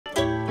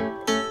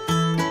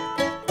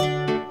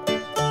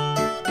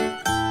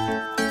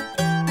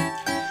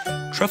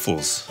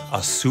Truffles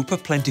are super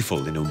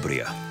plentiful in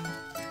Umbria,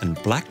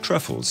 and black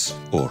truffles,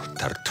 or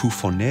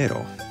tartufo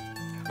nero,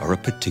 are a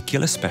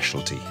particular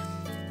specialty.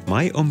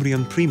 My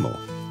Umbrian primo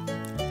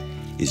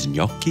is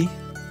gnocchi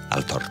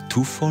al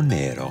tartufo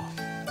nero.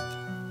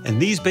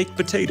 And these baked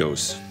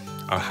potatoes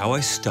are how I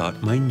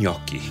start my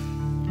gnocchi.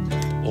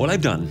 All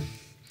I've done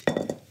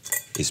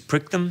is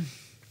prick them,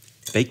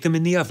 bake them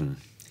in the oven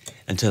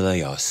until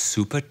they are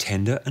super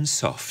tender and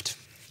soft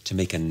to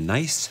make a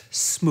nice,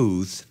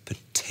 smooth,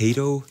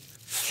 potato,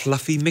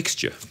 fluffy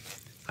mixture.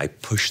 I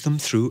push them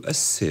through a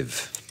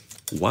sieve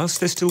whilst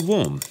they're still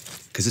warm,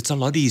 because it's a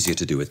lot easier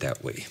to do it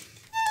that way.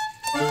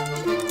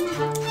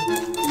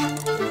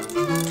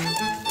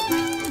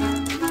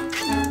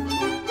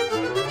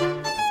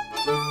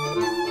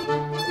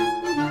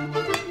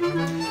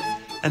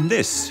 And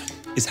this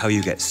is how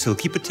you get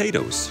silky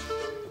potatoes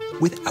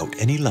without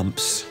any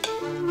lumps.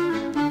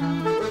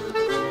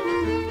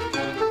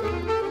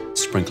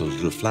 Sprinkle a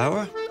little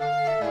flour,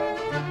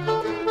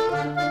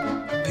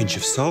 pinch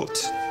of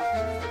salt,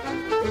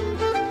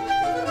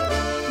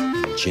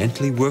 and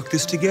gently work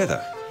this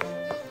together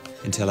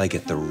until I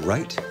get the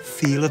right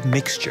feel of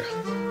mixture.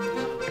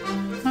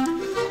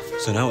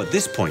 So now at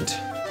this point,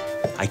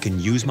 I can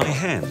use my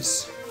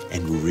hands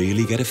and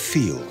really get a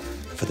feel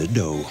for the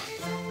dough.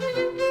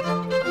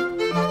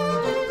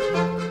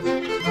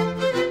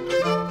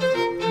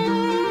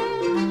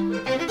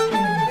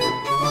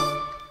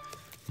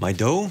 My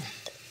dough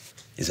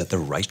is at the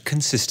right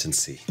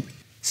consistency.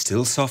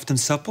 Still soft and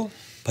supple,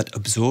 but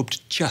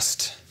absorbed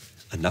just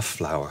enough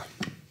flour.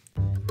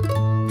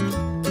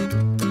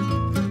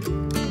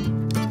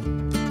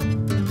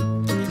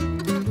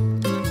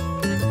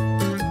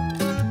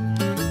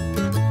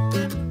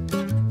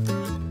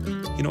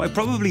 You know, I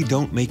probably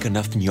don't make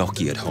enough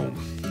gnocchi at home.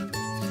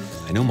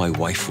 I know my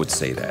wife would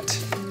say that,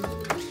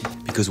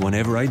 because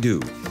whenever I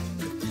do,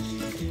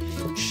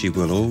 she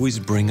will always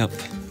bring up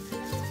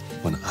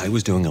when I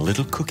was doing a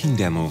little cooking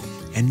demo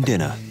and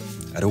dinner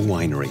at a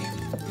winery,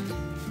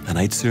 and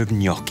I'd served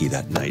gnocchi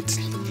that night.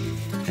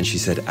 And she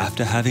said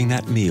after having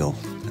that meal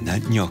and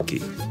that gnocchi,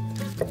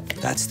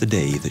 that's the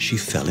day that she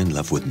fell in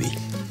love with me.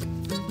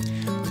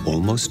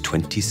 Almost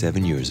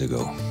 27 years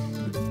ago.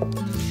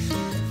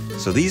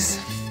 So these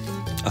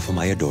are for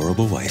my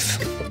adorable wife.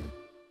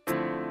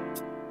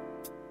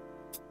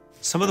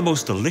 Some of the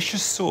most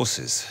delicious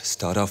sauces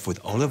start off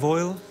with olive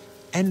oil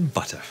and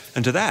butter.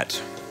 And to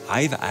that,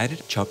 I've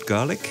added chopped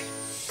garlic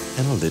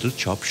and a little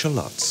chopped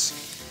shallots,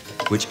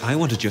 which I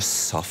want to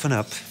just soften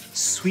up,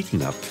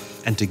 sweeten up,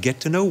 and to get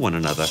to know one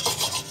another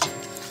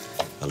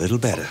a little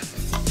better.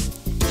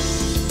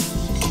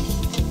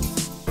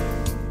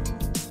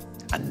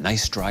 A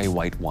nice dry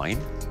white wine,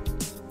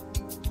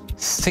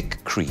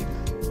 thick cream,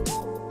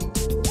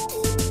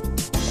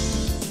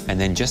 and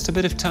then just a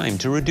bit of time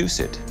to reduce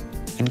it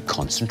and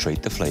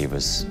concentrate the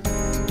flavors.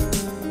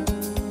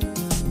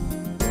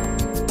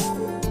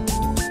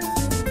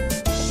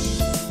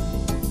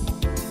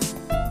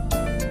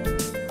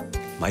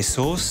 My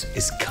sauce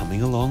is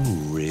coming along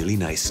really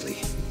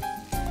nicely.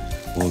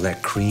 All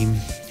that cream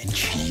and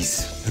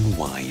cheese and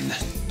wine.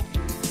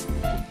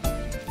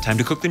 Time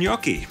to cook the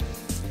gnocchi.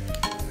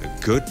 A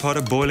good pot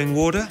of boiling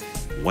water.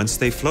 Once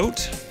they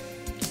float,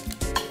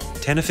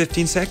 10 or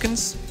 15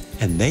 seconds,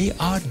 and they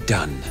are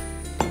done.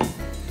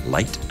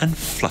 Light and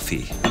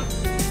fluffy.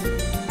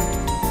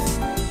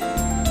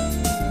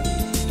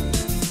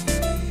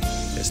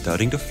 They're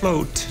starting to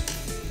float,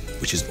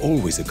 which is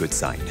always a good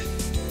sign.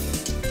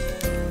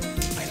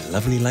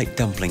 Lovely light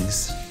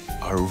dumplings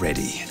are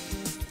ready.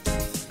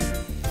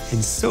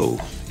 And so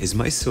is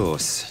my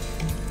sauce.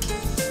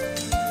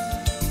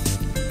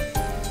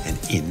 And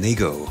in they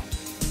go.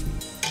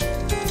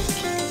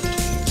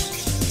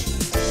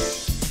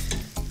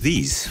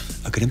 These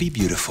are going to be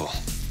beautiful.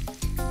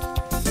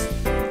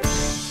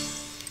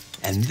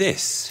 And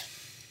this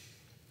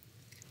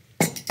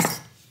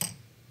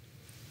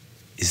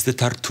is the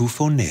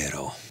tartufo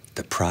nero.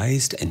 The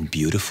prized and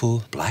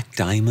beautiful black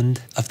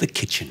diamond of the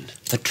kitchen,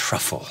 the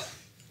truffle.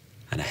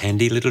 And a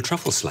handy little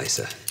truffle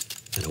slicer.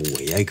 And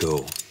away I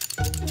go.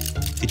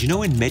 Did you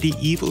know in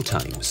medieval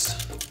times,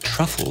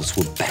 truffles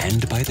were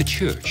banned by the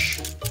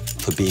church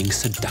for being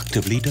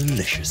seductively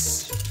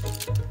delicious?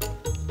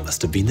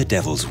 Must have been the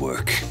devil's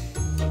work.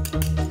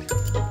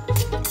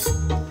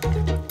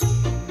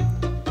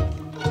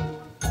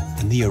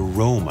 And the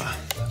aroma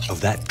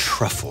of that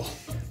truffle,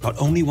 not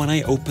only when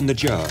I open the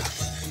jar,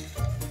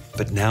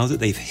 but now that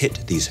they've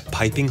hit these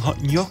piping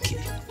hot gnocchi,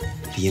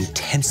 the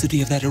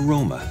intensity of that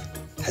aroma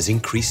has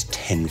increased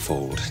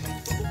tenfold.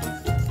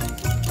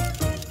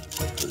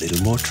 A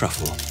little more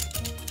truffle,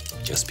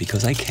 just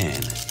because I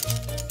can.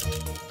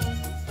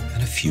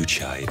 And a few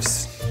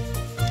chives.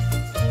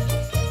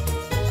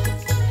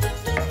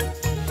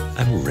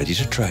 I'm ready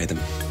to try them.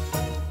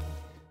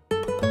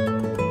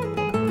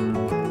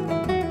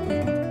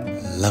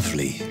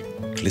 Lovely,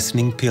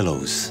 glistening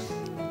pillows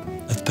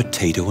of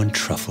potato and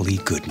truffle-y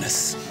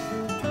goodness.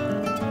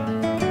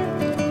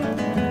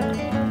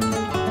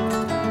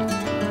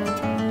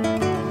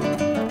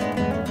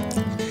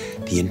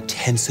 the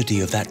intensity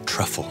of that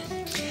truffle,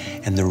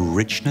 and the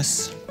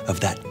richness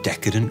of that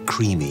decadent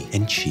creamy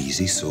and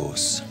cheesy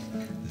sauce.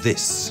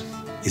 This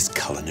is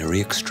culinary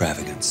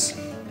extravagance.